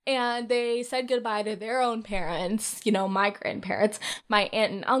And they said goodbye to their own parents, my grandparents, my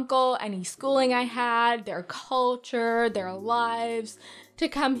aunt and uncle, any schooling I had, their culture, their lives, to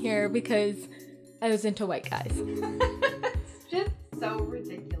come here because I was into white guys. It's just so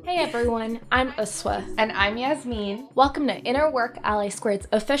ridiculous. Hey everyone, I'm Uswa. And I'm Yasmin. Welcome to Inner Work Ally Squared's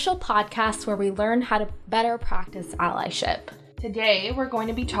official podcast where we learn how to better practice allyship. Today, we're going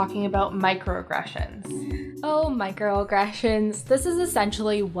to be talking about microaggressions. Oh, microaggressions. This is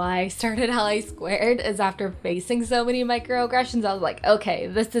essentially why I started Ally Squared, is after facing so many microaggressions, I was like, okay,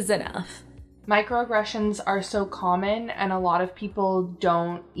 this is enough. Microaggressions are so common, and a lot of people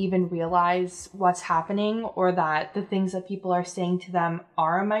don't even realize what's happening or that the things that people are saying to them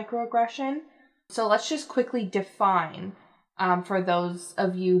are a microaggression. So let's just quickly define, for those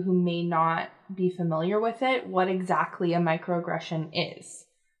of you who may not be familiar with it, what exactly a microaggression is.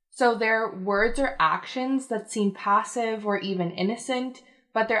 So they're words or actions that seem passive or even innocent,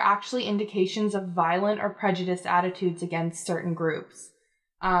 but they're actually indications of violent or prejudiced attitudes against certain groups.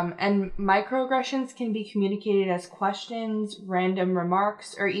 And microaggressions can be communicated as questions, random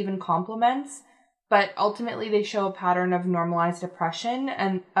remarks, or even compliments, but ultimately they show a pattern of normalized oppression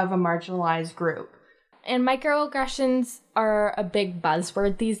and of a marginalized group. And microaggressions are a big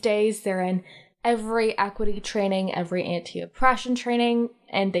buzzword these days. They're in every equity training, every anti-oppression training,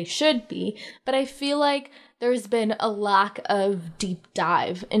 and they should be. But I feel like there's been a lack of deep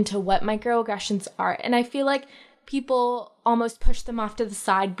dive into what microaggressions are. And I feel like people almost push them off to the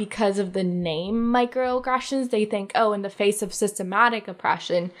side because of the name microaggressions. They think, oh, in the face of systematic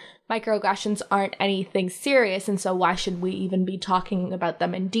oppression, microaggressions aren't anything serious, and so why should we even be talking about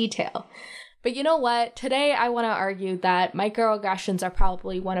them in detail? But you know what? Today I want to argue that microaggressions are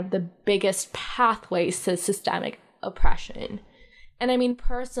probably one of the biggest pathways to systemic oppression. And I mean,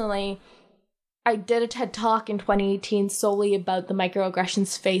 personally, I did a TED Talk in 2018 solely about the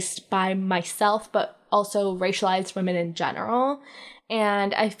microaggressions faced by myself, but also racialized women in general.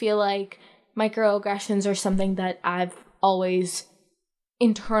 And I feel like microaggressions are something that I've always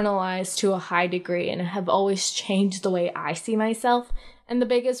internalized to a high degree and have always changed the way I see myself. And the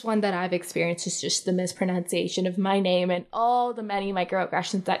biggest one that I've experienced is just the mispronunciation of my name and all the many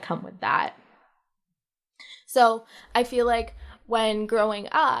microaggressions that come with that. So I feel like when growing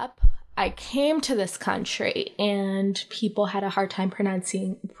up, I came to this country and people had a hard time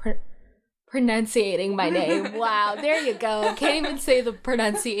pronunciating my name. Wow, there you go. Can't even say the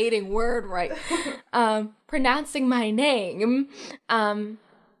pronunciating word right. Pronouncing my name.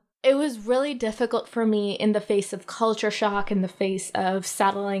 It was really difficult for me in the face of culture shock, in the face of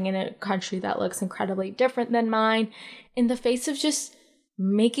settling in a country that looks incredibly different than mine, in the face of just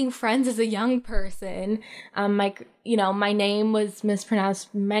making friends as a young person. My name was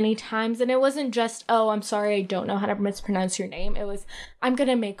mispronounced many times, and it wasn't just, oh, I'm sorry, I don't know how to mispronounce your name. It was, I'm going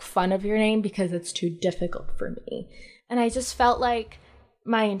to make fun of your name because it's too difficult for me. And I just felt like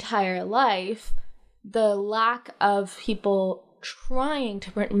my entire life, the lack of people trying to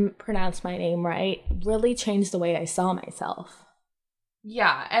pronounce my name right really changed the way I saw myself.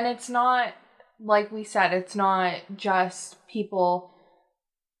 Yeah, and it's not, like we said, it's not just people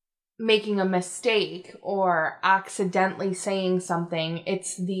making a mistake or accidentally saying something.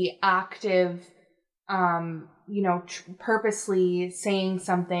 It's the active, purposely saying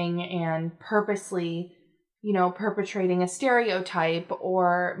something and purposely, perpetrating a stereotype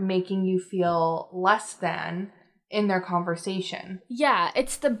or making you feel less than in their conversation. Yeah,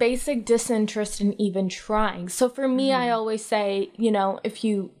 it's the basic disinterest in even trying. So for me, I always say, if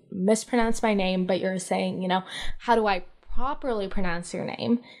you mispronounce my name, but you're saying, how do I properly pronounce your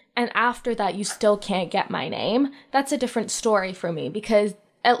name? And after that, you still can't get my name. That's a different story for me because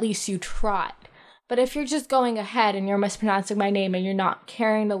at least you tried. But if you're just going ahead and you're mispronouncing my name and you're not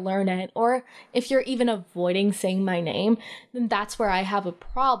caring to learn it, or if you're even avoiding saying my name, then that's where I have a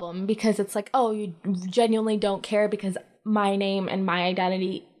problem because it's like, oh, you genuinely don't care because my name and my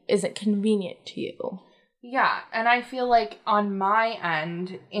identity isn't convenient to you. Yeah, and I feel like on my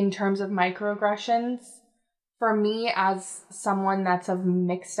end, in terms of microaggressions, for me as someone that's of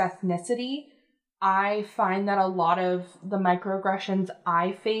mixed ethnicity, I find that a lot of the microaggressions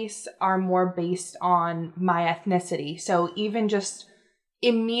I face are more based on my ethnicity. So even just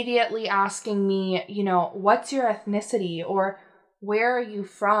immediately asking me, what's your ethnicity? Or where are you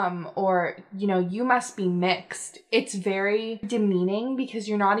from? Or, you must be mixed. It's very demeaning because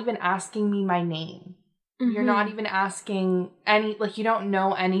you're not even asking me my name. Mm-hmm. You're not even asking you don't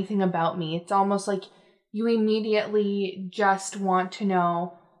know anything about me. It's almost like you immediately just want to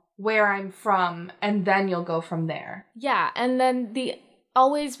know where I'm from, and then you'll go from there. Yeah, and then the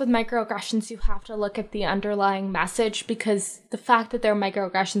always with microaggressions, you have to look at the underlying message, because the fact that they're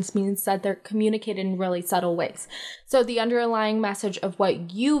microaggressions means that they're communicated in really subtle ways. So the underlying message of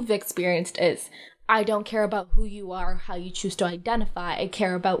what you've experienced is, I don't care about who you are, how you choose to identify. I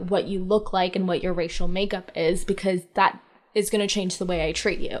care about what you look like and what your racial makeup is, because that is going to change the way I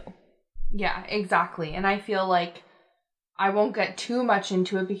treat you. Yeah, exactly. And I feel like I won't get too much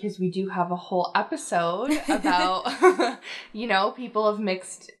into it because we do have a whole episode about, you know, people of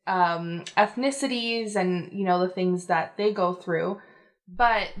mixed ethnicities and, you know, the things that they go through.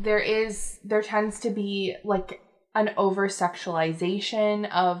 But there tends to be like an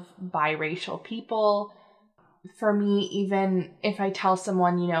over-sexualization of biracial people. For me, even if I tell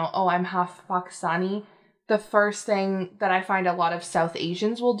someone, you know, oh, I'm half Pakistani, the first thing that I find a lot of South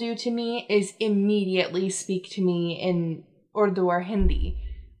Asians will do to me is immediately speak to me in Urdu or Hindi,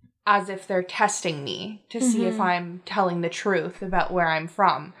 as if they're testing me to see if I'm telling the truth about where I'm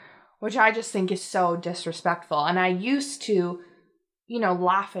from, which I just think is so disrespectful. And I used to, you know,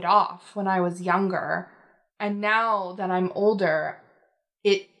 laugh it off when I was younger. And now that I'm older,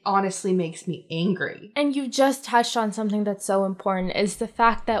 it honestly makes me angry. And you just touched on something that's so important, is the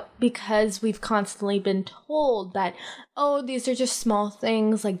fact that because we've constantly been told that, oh, these are just small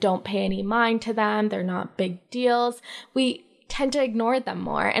things, like don't pay any mind to them, they're not big deals, we tend to ignore them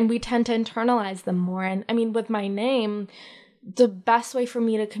more and we tend to internalize them more. And I mean, with my name, the best way for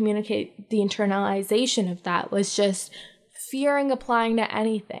me to communicate the internalization of that was just fearing applying to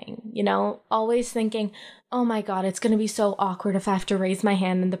anything, you know, always thinking, oh my God, it's going to be so awkward if I have to raise my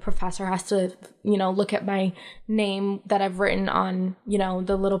hand and the professor has to, you know, look at my name that I've written on, you know,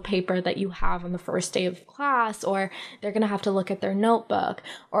 the little paper that you have on the first day of class, or they're going to have to look at their notebook,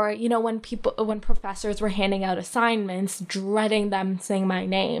 or, you know, when professors were handing out assignments, dreading them saying my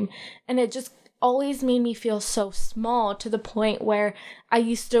name. And it just always made me feel so small, to the point where I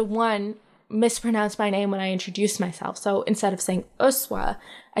used to, mispronounce my name when I introduced myself. So instead of saying Uswa,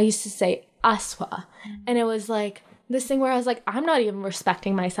 I used to say Aswa. And it was like this thing where I was like, I'm not even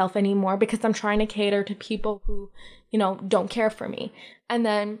respecting myself anymore because I'm trying to cater to people who, you know, don't care for me. And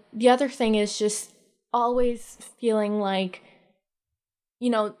then the other thing is just always feeling like, you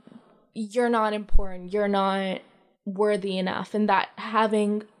know, you're not important, you're not worthy enough, and that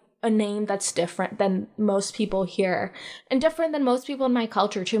having a name that's different than most people here, and different than most people in my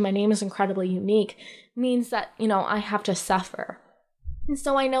culture too, my name is incredibly unique, means that, you know, I have to suffer. And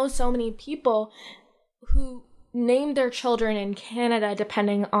so I know so many people who name their children in Canada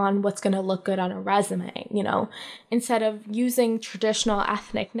depending on what's going to look good on a resume, you know. Instead of using traditional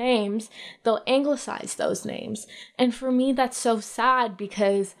ethnic names, they'll anglicize those names. And for me, that's so sad,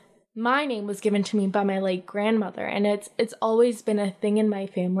 because my name was given to me by my late grandmother, and it's always been a thing in my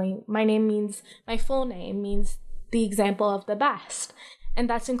family. My full name means the example of the best. And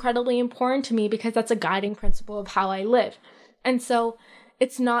that's incredibly important to me because that's a guiding principle of how I live. And so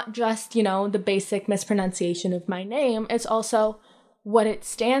it's not just, you know, the basic mispronunciation of my name, it's also what it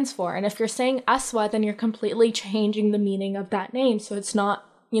stands for. And if you're saying Aswa, then you're completely changing the meaning of that name. So it's not,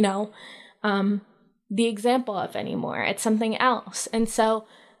 you know, the example of anymore. It's something else. And so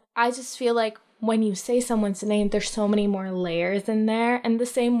I just feel like when you say someone's name, there's so many more layers in there. And the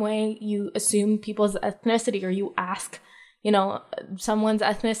same way you assume people's ethnicity, or you ask, you know, someone's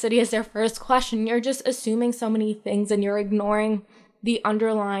ethnicity as their first question, you're just assuming so many things and you're ignoring the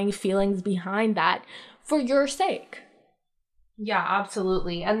underlying feelings behind that for your sake. Yeah,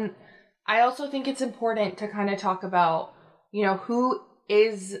 absolutely. And I also think it's important to kind of talk about, you know, who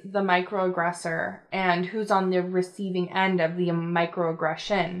is the microaggressor and who's on the receiving end of the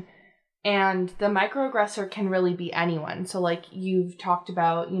microaggression. And the microaggressor can really be anyone. So like you've talked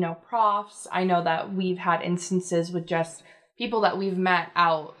about, you know, profs. I know that we've had instances with just people that we've met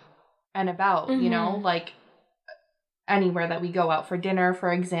out and about, you know, like anywhere that we go out for dinner,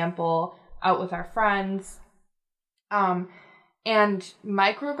 for example, out with our friends. And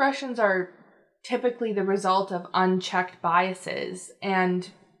microaggressions are typically the result of unchecked biases. And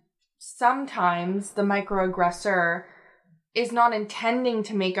sometimes the microaggressor is not intending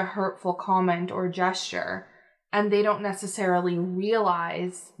to make a hurtful comment or gesture, and they don't necessarily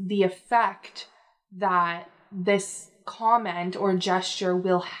realize the effect that this comment or gesture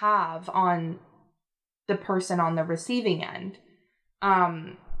will have on the person on the receiving end.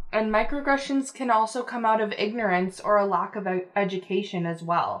 And microaggressions can also come out of ignorance or a lack of education as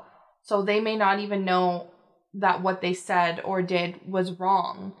well. So they may not even know that what they said or did was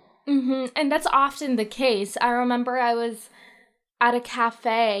wrong. And that's often the case. I remember I was at a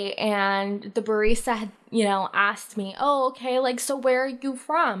cafe and the barista had, asked me, oh, okay, like, so where are you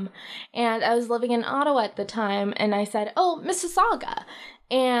from? And I was living in Ottawa at the time, and I said, oh, Mississauga.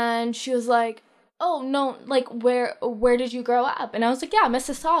 And she was like, oh, no, like, where did you grow up? And I was like, yeah,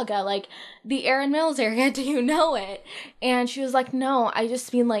 Mississauga, like, the Erin Mills area, do you know it? And she was like, no, I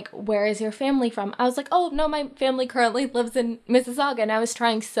just mean, like, where is your family from? I was like, oh, no, my family currently lives in Mississauga, and I was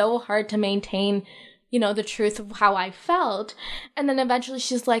trying so hard to maintain the truth of how I felt. And then eventually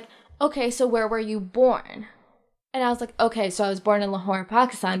she's like, okay, so where were you born? And I was like, okay, so I was born in Lahore,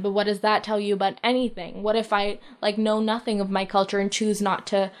 Pakistan, but what does that tell you about anything? What if I, like, know nothing of my culture and choose not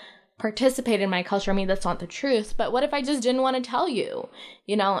to participate in my culture? I mean, that's not the truth, but what if I just didn't want to tell you,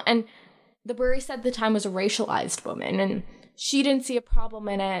 And the barista at the time was a racialized woman, and she didn't see a problem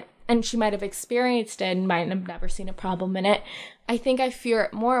in it, and she might have experienced it and might have never seen a problem in it. I think I fear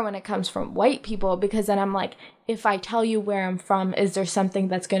it more when it comes from white people, because then I'm like, if I tell you where I'm from, is there something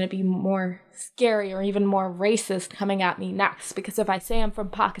that's going to be more scary or even more racist coming at me next? Because if I say I'm from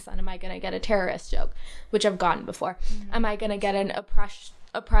Pakistan, am I going to get a terrorist joke, which I've gotten before? Mm-hmm. Am I going to get an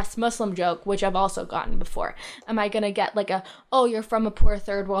oppressed Muslim joke, which I've also gotten before? Am I going to get like a, oh, you're from a poor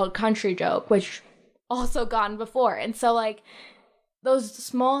third world country joke, which also gotten before? And so, like, those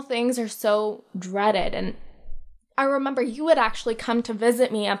small things are so dreaded. And I remember you would actually come to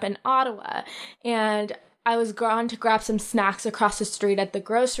visit me up in Ottawa, and I was gone to grab some snacks across the street at the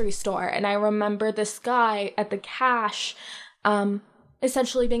grocery store, and I remember this guy at the cash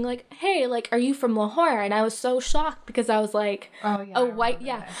essentially being like, hey, like, are you from Lahore? And I was so shocked, because I was like, oh,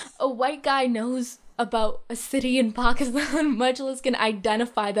 yeah, a white guy knows about a city in Pakistan much less can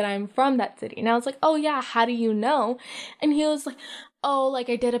identify that I'm from that city. And I was like, oh yeah, how do you know? And he was like, oh, like,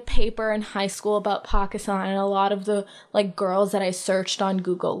 I did a paper in high school about Pakistan, and a lot of the, like, girls that I searched on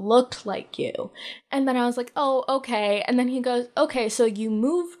Google looked like you. And then I was like, oh, okay. And then he goes, okay, so you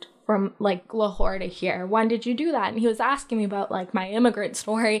moved from, like, Lahore to here. When did you do that? And he was asking me about, like, my immigrant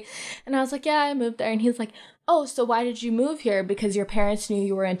story. And I was like, yeah, I moved there. And he's like, oh, so why did you move here? Because your parents knew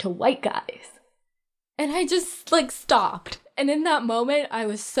you were into white guys. And I just, like, stopped. And in that moment, I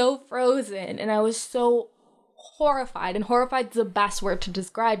was so frozen, and I was so horrified, and horrified is the best word to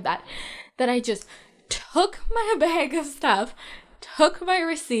describe that I just took my bag of stuff, took my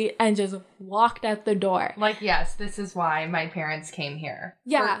receipt, and just walked out the door. Like, yes, this is why my parents came here.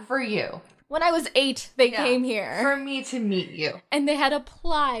 Yeah. For you. When I was 8, they came here. For me to meet you. And they had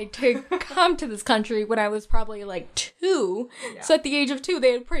applied to come to this country when I was probably, like, 2. Yeah. So at the age of 2,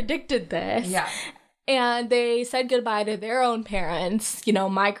 they had predicted this. Yeah. And they said goodbye to their own parents,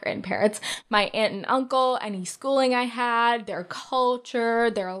 my grandparents, my aunt and uncle, any schooling I had, their culture,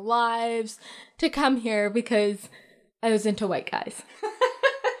 their lives, to come here because I was into white guys.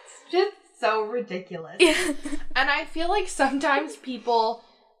 It's just so ridiculous. Yeah. And I feel like sometimes people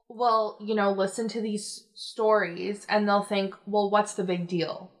will, listen to these stories and they'll think, well, what's the big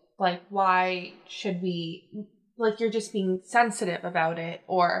deal? Like, why should we, like, you're just being sensitive about it,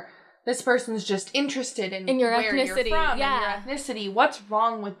 or this person's just interested in your where ethnicity. You're from, yeah. and your ethnicity. What's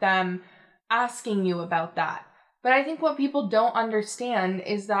wrong with them asking you about that? But I think what people don't understand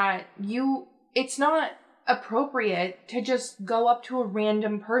is that it's not appropriate to just go up to a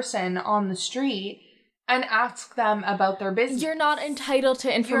random person on the street and ask them about their business. You're not entitled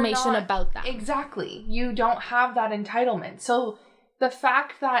to information about that. Exactly. You don't have that entitlement. So the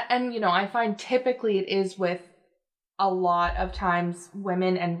fact that, and I find typically it is with a lot of times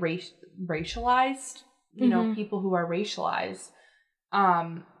women and racialized, people who are racialized,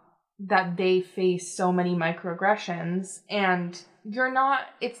 that they face so many microaggressions, and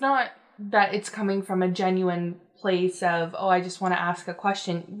it's not that it's coming from a genuine place of, oh, I just want to ask a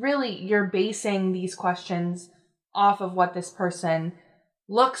question. Really, you're basing these questions off of what this person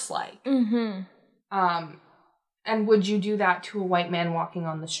looks like. Mm-hmm. And would you do that to a white man walking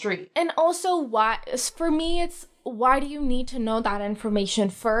on the street? And also, for me, it's, why do you need to know that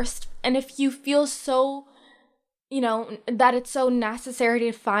information first? And if you feel so, that it's so necessary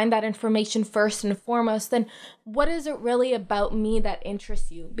to find that information first and foremost, then what is it really about me that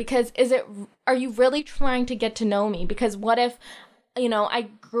interests you? Because are you really trying to get to know me? Because what if,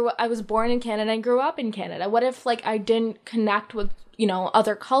 I was born in Canada and grew up in Canada. What if, like, I didn't connect with,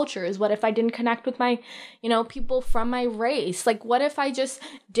 other cultures? What if I didn't connect with my, people from my race? Like, what if I just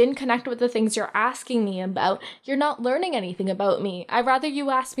didn't connect with the things you're asking me about? You're not learning anything about me. I'd rather you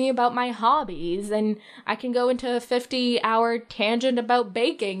ask me about my hobbies, and I can go into a 50-hour tangent about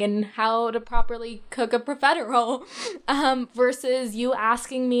baking and how to properly cook a profiterole, versus you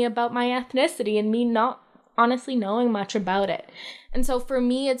asking me about my ethnicity and me not honestly knowing much about it. And so for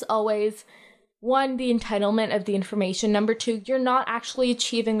me, it's always, one, the entitlement of the information. Number two, you're not actually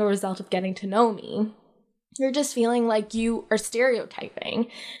achieving a result of getting to know me. You're just feeling like you are stereotyping.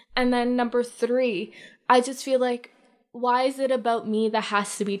 And then number three, I just feel like, why is it about me that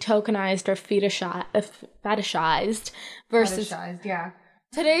has to be tokenized or fetishized versus... Fetishized, yeah.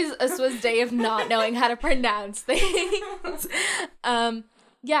 Today's Uswa's day of not knowing how to pronounce things.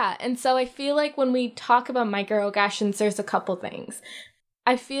 Yeah, and so I feel like when we talk about microaggressions, there's a couple things.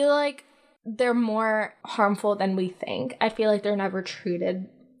 I feel like they're more harmful than we think. I feel like they're never treated,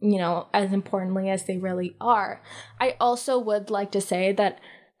 as importantly as they really are. I also would like to say that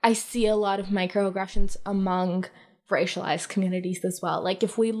I see a lot of microaggressions among racialized communities as well. Like,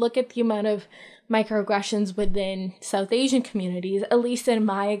 if we look at the amount of microaggressions within South Asian communities, at least in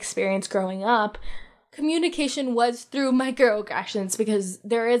my experience growing up, communication was through microaggressions, because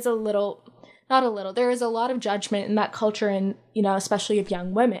there is there is a lot of judgment in that culture, and, especially of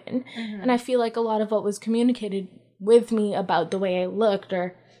young women. Mm-hmm. And I feel like a lot of what was communicated with me about the way I looked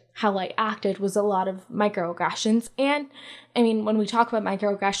or how I acted was a lot of microaggressions. And I mean, when we talk about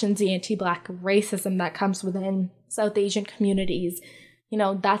microaggressions, the anti-Black racism that comes within South Asian communities,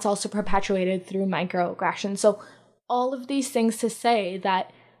 that's also perpetuated through microaggressions. So all of these things to say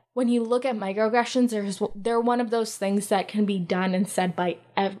that when you look at microaggressions, they're one of those things that can be done and said by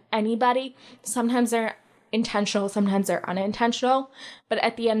anybody. Sometimes they're intentional, sometimes they're unintentional, but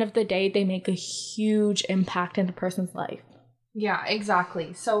at the end of the day, they make a huge impact in a person's life. Yeah,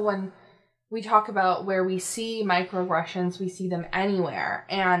 exactly. So when we talk about where we see microaggressions, we see them anywhere.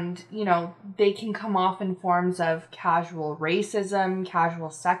 And, they can come off in forms of casual racism, casual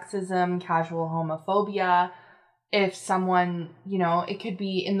sexism, casual homophobia. If someone, it could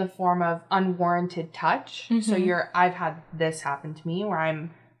be in the form of unwarranted touch. Mm-hmm. So I've had this happen to me where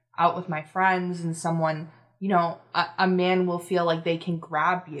I'm out with my friends and someone, a man will feel like they can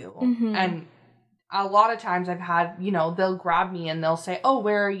grab you. Mm-hmm. And a lot of times I've had, they'll grab me and they'll say, "Oh,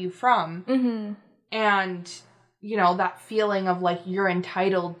 where are you from?" Mm-hmm. And, that feeling of like, you're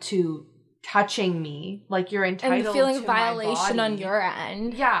entitled to touching me, like you're entitled to my body. And the feeling of violation on your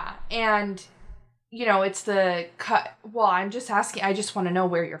end. Yeah. And, it's I'm just asking, I just want to know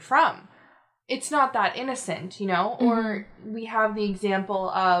where you're from. It's not that innocent, Mm-hmm. Or we have the example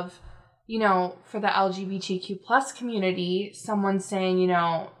of, for the LGBTQ plus community, someone saying,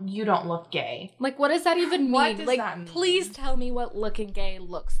 you don't look gay. Like, what does that even mean? What does that mean? Please tell me what looking gay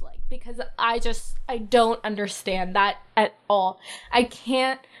looks like, because I don't understand that at all. I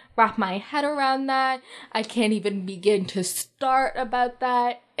can't wrap my head around that. I can't even begin to start about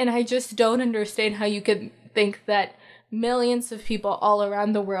that. And I just don't understand how you can think that millions of people all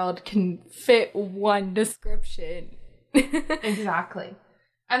around the world can fit one description. Exactly.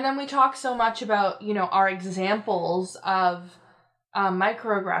 And then we talk so much about, our examples of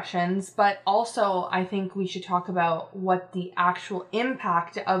microaggressions, but also I think we should talk about what the actual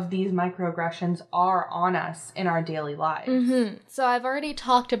impact of these microaggressions are on us in our daily lives. Mm-hmm. So I've already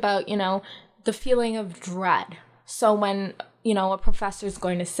talked about, the feeling of dread. So when, a professor is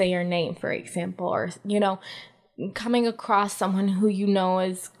going to say your name, for example, or, coming across someone who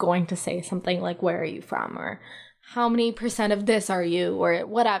is going to say something like, "Where are you from?" or "How many % of this are you?" or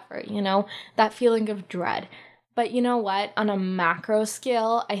whatever, that feeling of dread. But you know what? On a macro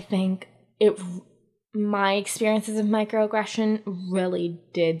scale, I think my experiences of microaggression really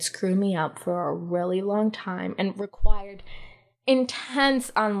did screw me up for a really long time and required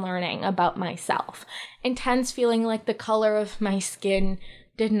intense unlearning about myself. Intense feeling like the color of my skin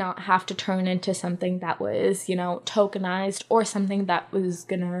did not have to turn into something that was, tokenized or something that was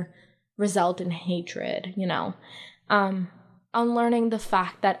gonna result in hatred, unlearning the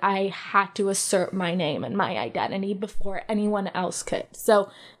fact that I had to assert my name and my identity before anyone else could. So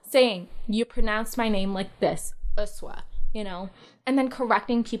saying, "You pronounced my name like this, Uswa," and then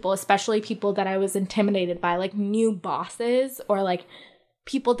correcting people, especially people that I was intimidated by, like new bosses or like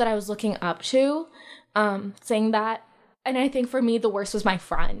people that I was looking up to, saying that. And I think for me, the worst was my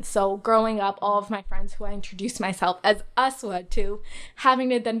friends. So growing up, all of my friends who I introduced myself as Uswa to, having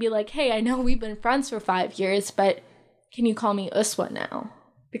to then be like, "Hey, I know we've been friends for 5 years, but can you call me Uswa now?"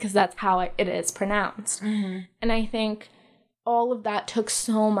 Because that's how it is pronounced. Mm-hmm. And I think all of that took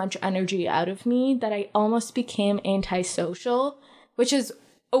so much energy out of me that I almost became antisocial, which is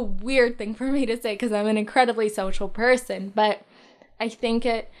a weird thing for me to say because I'm an incredibly social person. But I think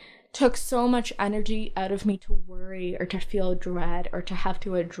it took so much energy out of me to worry or to feel dread or to have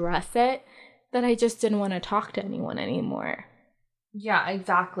to address it that I just didn't want to talk to anyone anymore. Yeah,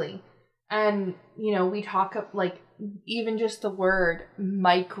 exactly. And, we talk like even just the word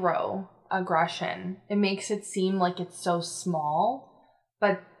microaggression, it makes it seem like it's so small,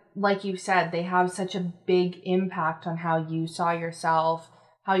 but like you said, they have such a big impact on how you saw yourself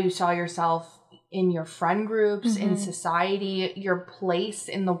in your friend groups, in society, your place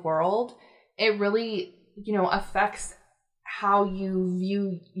in the world. It really, affects how you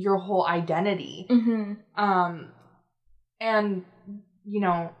view your whole identity. And,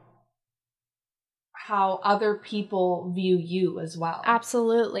 how other people view you as well.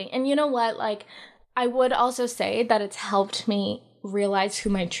 Absolutely. And you know what? Like, I would also say that it's helped me realize who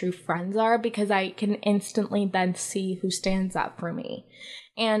my true friends are, because I can instantly then see who stands up for me.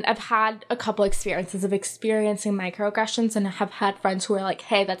 And I've had a couple experiences of experiencing microaggressions, and I have had friends who are like,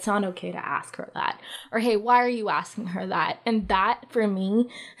 hey, that's not okay to ask her that. Or, hey, why are you asking her that? And that, for me,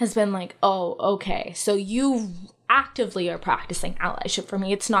 has been like, oh, okay. So you actively are practicing allyship for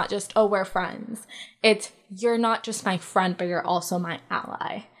me. It's not just, oh, we're friends. It's, you're not just my friend, but you're also my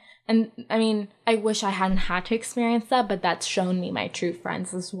ally. And I mean, I wish I hadn't had to experience that, but that's shown me my true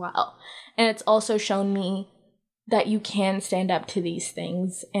friends as well. And it's also shown me that you can stand up to these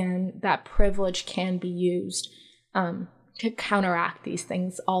things, and that privilege can be used to counteract these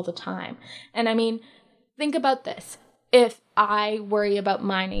things all the time. And I mean, think about this. If I worry about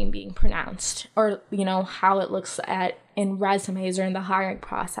my name being pronounced, or, how it looks in resumes or in the hiring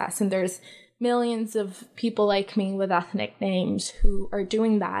process, and there's millions of people like me with ethnic names who are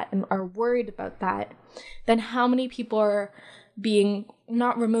doing that and are worried about that, then how many people are being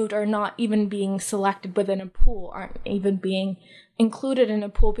not removed or not even being selected within a pool, aren't even being included in a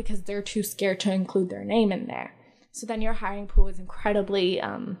pool because they're too scared to include their name in there? So then your hiring pool is incredibly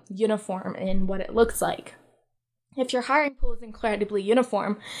uniform in what it looks like. If your hiring pool is incredibly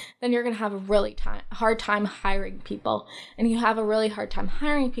uniform, then you're going to have a really hard time hiring people. And you have a really hard time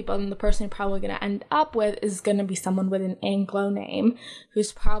hiring people, and the person you're probably going to end up with is going to be someone with an Anglo name,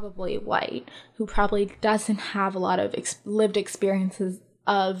 who's probably white, who probably doesn't have a lot of lived experiences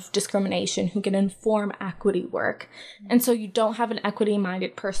of discrimination, who can inform equity work. And so you don't have an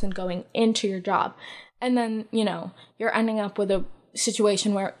equity-minded person going into your job. And then, you're ending up with a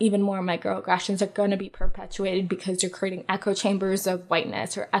situation where even more microaggressions are going to be perpetuated because you're creating echo chambers of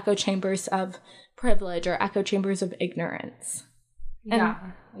whiteness, or echo chambers of privilege, or echo chambers of ignorance. Yeah,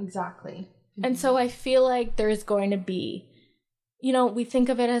 exactly. And so I feel like there's going to be, we think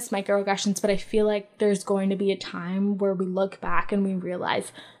of it as microaggressions, but I feel like there's going to be a time where we look back and we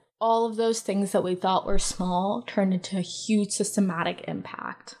realize all of those things that we thought were small turned into a huge systematic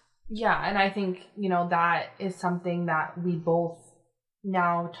impact. Yeah, and I think, that is something that we both,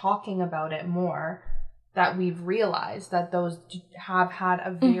 now talking about it more, that we've realized that those have had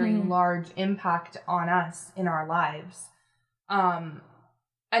a very large impact on us in our lives. And,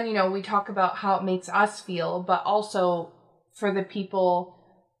 we talk about how it makes us feel, but also for the people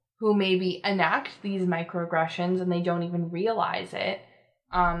who maybe enact these microaggressions and they don't even realize it,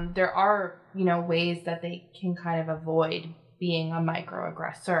 there are, ways that they can kind of avoid being a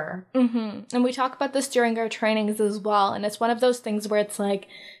microaggressor. And we talk about this during our trainings as well. And it's one of those things where it's like,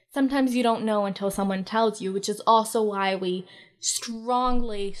 sometimes you don't know until someone tells you, which is also why we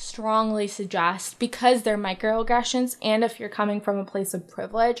strongly suggest, because they're microaggressions, and if you're coming from a place of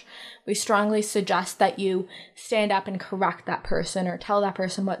privilege, we strongly suggest that you stand up and correct that person, or tell that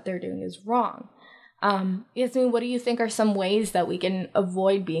person what they're doing is wrong. Yasmin, what do you think are some ways that we can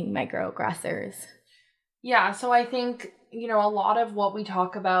avoid being microaggressors? Yeah, so I think, a lot of what we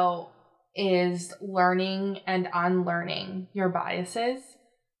talk about is learning and unlearning your biases.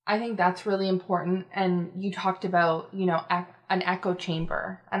 I think that's really important. And you talked about, an echo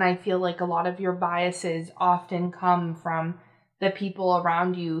chamber. And I feel like a lot of your biases often come from the people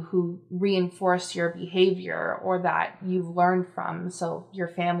around you who reinforce your behavior, or that you've learned from. So your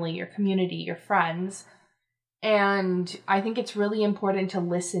family, your community, your friends. And I think it's really important to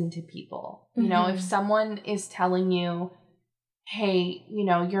listen to people. If someone is telling you, hey,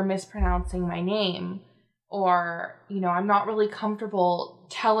 you're mispronouncing my name, or, I'm not really comfortable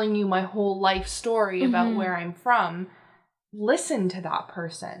telling you my whole life story about where I'm from, listen to that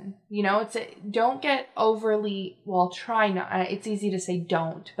person. Don't get overly, try not, it's easy to say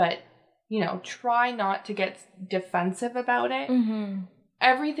don't, but, try not to get defensive about it.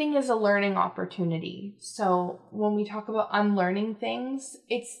 Everything is a learning opportunity. So when we talk about unlearning things,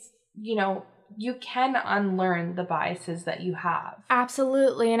 it's, you can unlearn the biases that you have.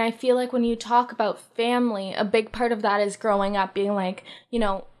 Absolutely. And I feel like when you talk about family, a big part of that is growing up being like,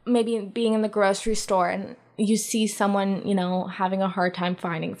 maybe being in the grocery store and you see someone, having a hard time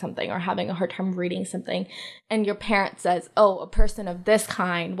finding something or having a hard time reading something, and your parent says, oh, a person of this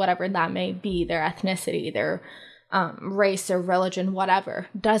kind, whatever that may be, their ethnicity, their race or religion, whatever,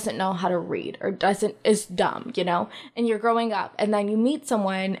 doesn't know how to read or is dumb, and you're growing up and then you meet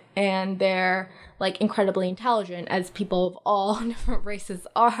someone and they're like incredibly intelligent, as people of all different races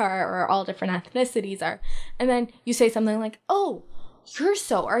are, or all different ethnicities are. And then you say something like, oh, you're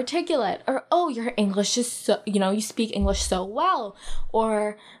so articulate, or oh, your English is so, you speak English so well,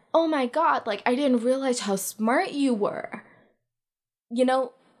 or oh my God, like I didn't realize how smart you were.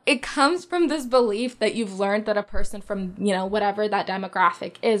 It comes from this belief that you've learned that a person from, whatever that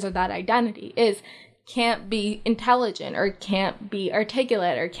demographic is or that identity is, can't be intelligent or can't be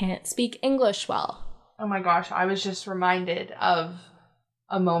articulate or can't speak English well. Oh my gosh, I was just reminded of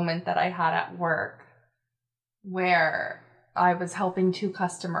a moment that I had at work where I was helping 2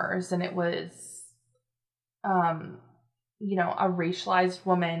 customers, and it was, a racialized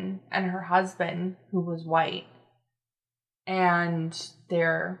woman and her husband who was white. And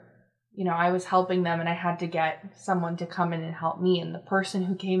I was helping them, and I had to get someone to come in and help me. And the person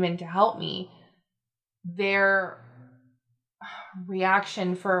who came in to help me, their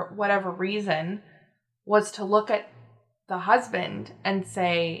reaction for whatever reason was to look at the husband and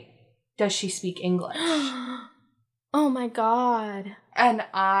say, does she speak English? Oh my God. And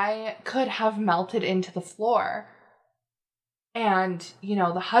I could have melted into the floor. And,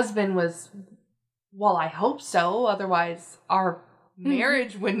 the husband was, well, I hope so. Otherwise, our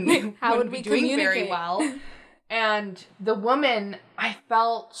marriage wouldn't be doing very well. And the woman, I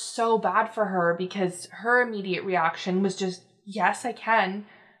felt so bad for her because her immediate reaction was just, yes, I can.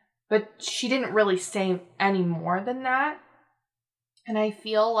 But she didn't really say any more than that. And I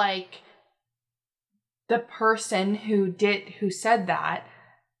feel like the person who said that,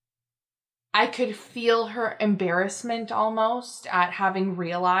 I could feel her embarrassment almost at having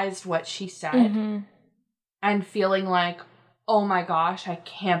realized what she said, and feeling like, oh my gosh, I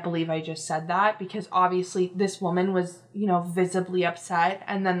can't believe I just said that, because obviously this woman was, visibly upset,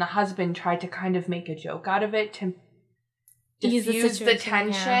 and then the husband tried to kind of make a joke out of it to diffuse the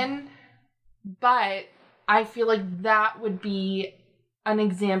tension. Yeah. But I feel like that would be an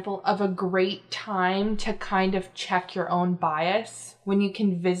example of a great time to kind of check your own bias, when you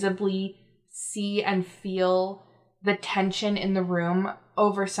can visibly see and feel the tension in the room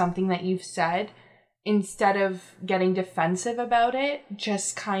over something that you've said. Instead of getting defensive about it,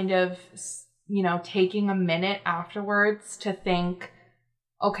 just kind of, taking a minute afterwards to think,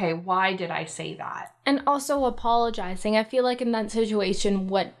 okay, why did I say that? And also apologizing. I feel like in that situation,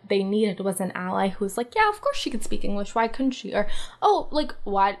 what they needed was an ally who's like, yeah, of course she could speak English. Why couldn't she? Or, oh,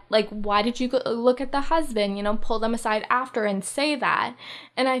 why did you look at the husband, pull them aside after and say that?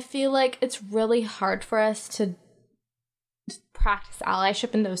 And I feel like it's really hard for us to practice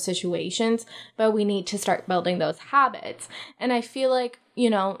allyship in those situations, but we need to start building those habits. And I feel like,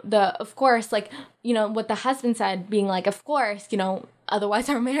 of course, what the husband said, being like, of course, otherwise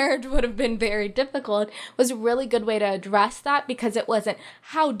our marriage would have been very difficult, was a really good way to address that, because it wasn't,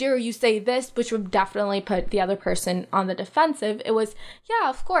 how dare you say this, which would definitely put the other person on the defensive. It was, yeah,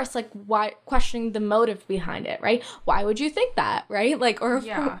 of course, why, questioning the motive behind it, right? Why would you think that, right?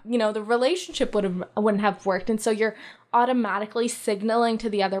 The relationship wouldn't have worked. And so you're automatically signaling to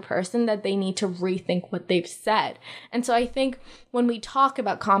the other person that they need to rethink what they've said. And so I think when we talk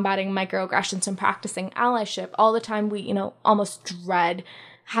about combating microaggressions and practicing allyship, all the time we, almost dread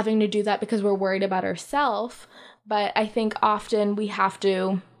having to do that because we're worried about ourselves. But I think often we have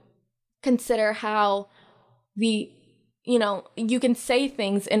to consider how you can say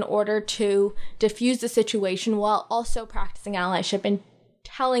things in order to diffuse the situation while also practicing allyship and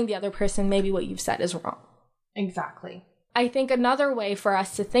telling the other person maybe what you've said is wrong. Exactly. I think another way for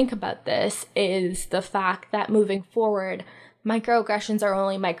us to think about this is the fact that moving forward, microaggressions are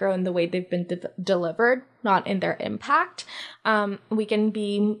only micro in the way they've been delivered, not in their impact. We can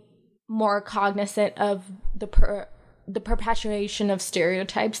be more cognizant of the perpetuation of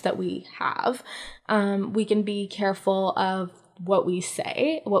stereotypes that we have. We can be careful of what we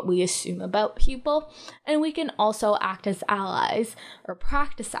say, what we assume about people, and we can also act as allies or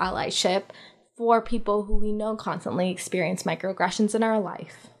practice allyship for people who we know constantly experience microaggressions in our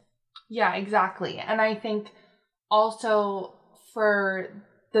life. Yeah, exactly. And I think also for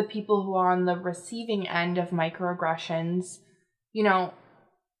the people who are on the receiving end of microaggressions,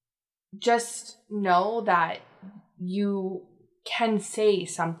 just know that you can say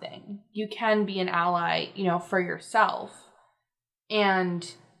something. You can be an ally, for yourself.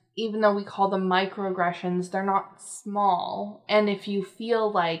 And even though we call them microaggressions, they're not small. And if you feel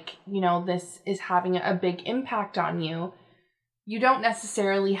like, this is having a big impact on you, you don't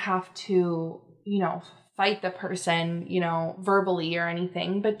necessarily have to, fight the person, verbally or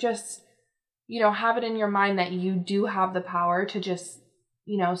anything, but just, have it in your mind that you do have the power to just,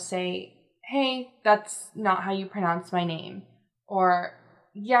 say, hey, that's not how you pronounce my name. Or,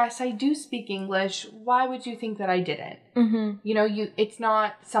 yes, I do speak English. Why would you think that I didn't? Mm-hmm. It's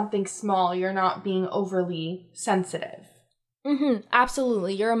not something small. You're not being overly sensitive. Mm-hmm.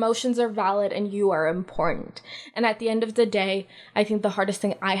 Absolutely. Your emotions are valid and you are important. And at the end of the day, I think the hardest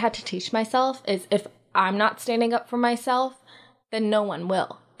thing I had to teach myself is if I'm not standing up for myself, then no one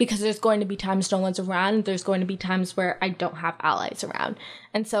will. Because there's going to be times no one's around. There's going to be times where I don't have allies around.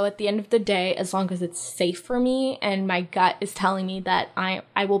 And so at the end of the day, as long as it's safe for me and my gut is telling me that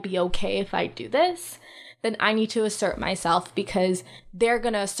I will be okay if I do this, then I need to assert myself, because they're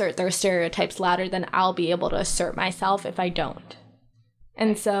going to assert their stereotypes louder than I'll be able to assert myself if I don't.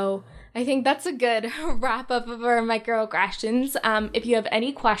 And so I think that's a good wrap up of our microaggressions. If you have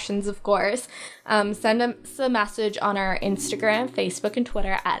any questions, of course, send us a message on our Instagram, Facebook, and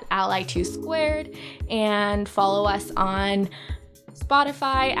Twitter at Ally2Squared, and follow us on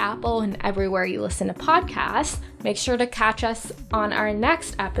Spotify, Apple, and everywhere you listen to podcasts. Make sure to catch us on our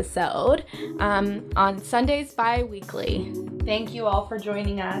next episode on Sundays bi-weekly. Thank you all for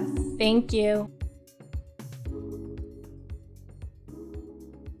joining us. Thank you.